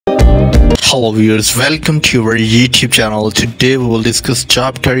Hello viewers, welcome to our YouTube channel. Today we will discuss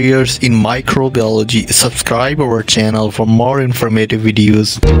job careers in microbiology. Subscribe our channel for more informative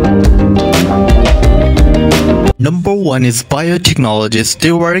videos. Number 1 is biotechnologists.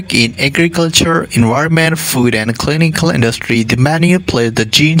 They work in agriculture, environment, food and clinical industry. They manipulate the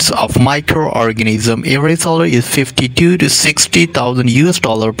genes of microorganisms. Average salary is 52 to 60,000 US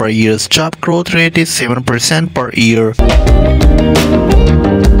dollar per year. Job growth rate is 7% per year.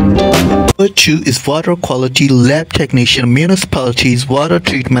 Number 2 is water quality lab technician. Municipalities, water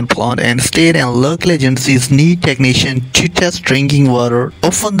treatment plant and state and local agencies need technicians to test drinking water.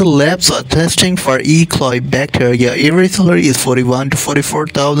 Often the labs are testing for E. coli bacteria. Average salary is 41 to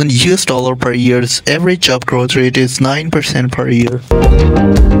 44,000 US dollar per year. Average job growth rate is 9% per year.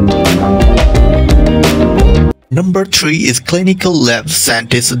 Number 3 is clinical lab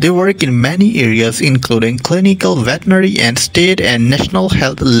scientists. They work in many areas including clinical, veterinary and state and national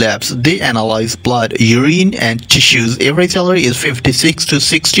health labs. They analyze blood, urine and tissues. Average salary is 56 to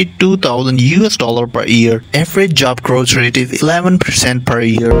 62,000 US dollar per year. Average job growth rate is 11% per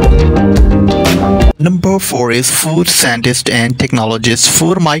year. Number 4 is food scientists and technologists.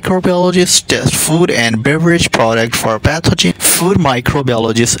 Food microbiologists test food and beverage products for pathogen. Food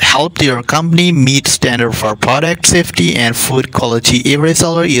microbiologists help their company meet standard for product safety and food quality. Average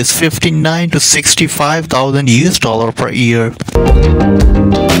salary is 59 to 65,000 US dollar per year.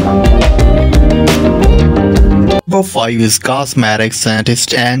 Number 5 is cosmetic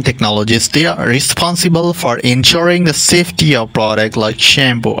scientists and technologists. They are responsible for ensuring the safety of products like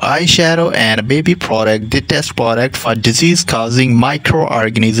shampoo, eyeshadow and baby product. They test products for disease-causing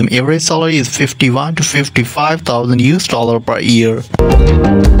microorganisms. Average salary is 51 to 55,000 US dollar per year.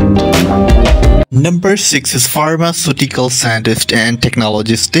 Number 6 is pharmaceutical scientists and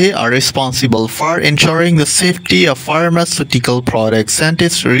technologists. They are responsible for ensuring the safety of pharmaceutical products.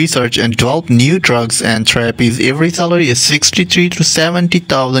 Scientists research and develop new drugs and therapies. Average salary is 63 to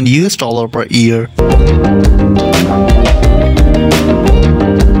 70,000 US dollar per year.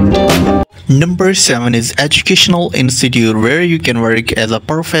 Number 7 is educational institute, where you can work as a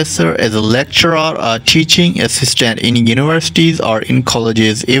professor, as a lecturer, or teaching assistant in universities or in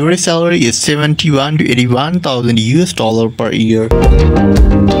colleges. Average salary is 71 to 81,000 US dollar per year.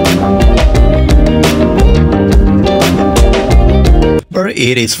 Number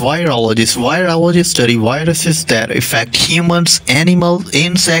 8 is virologists. Virologists study viruses that affect humans, animals,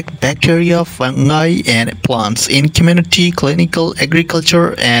 insects, bacteria, fungi, and plants in community, clinical,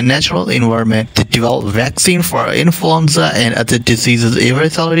 agriculture, and natural environment. They develop vaccine for influenza and other diseases.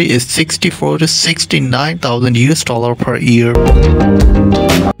 Average salary is 64 to 69,000 US dollar per year.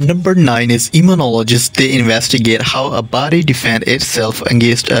 Number 9 is immunologists. They investigate how a body defends itself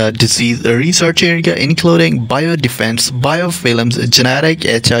against a disease. A research area including biodefense, biofilms, genetic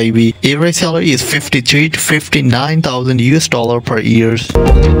HIV. Average salary is 53 to 59,000 US dollar per year.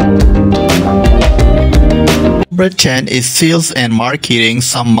 Number 10 is sales and marketing.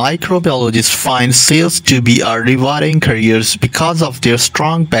 Some microbiologists find sales to be a rewarding careers because of their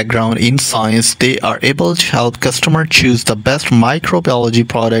strong background in science. They are able to help customers choose the best microbiology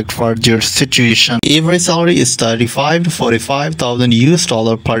product for their situation. Average salary is 35 to 45,000 US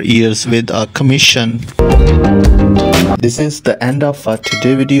dollar per year with a commission. This is the end of our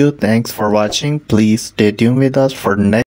today video. Thanks for watching. Please stay tuned with us for next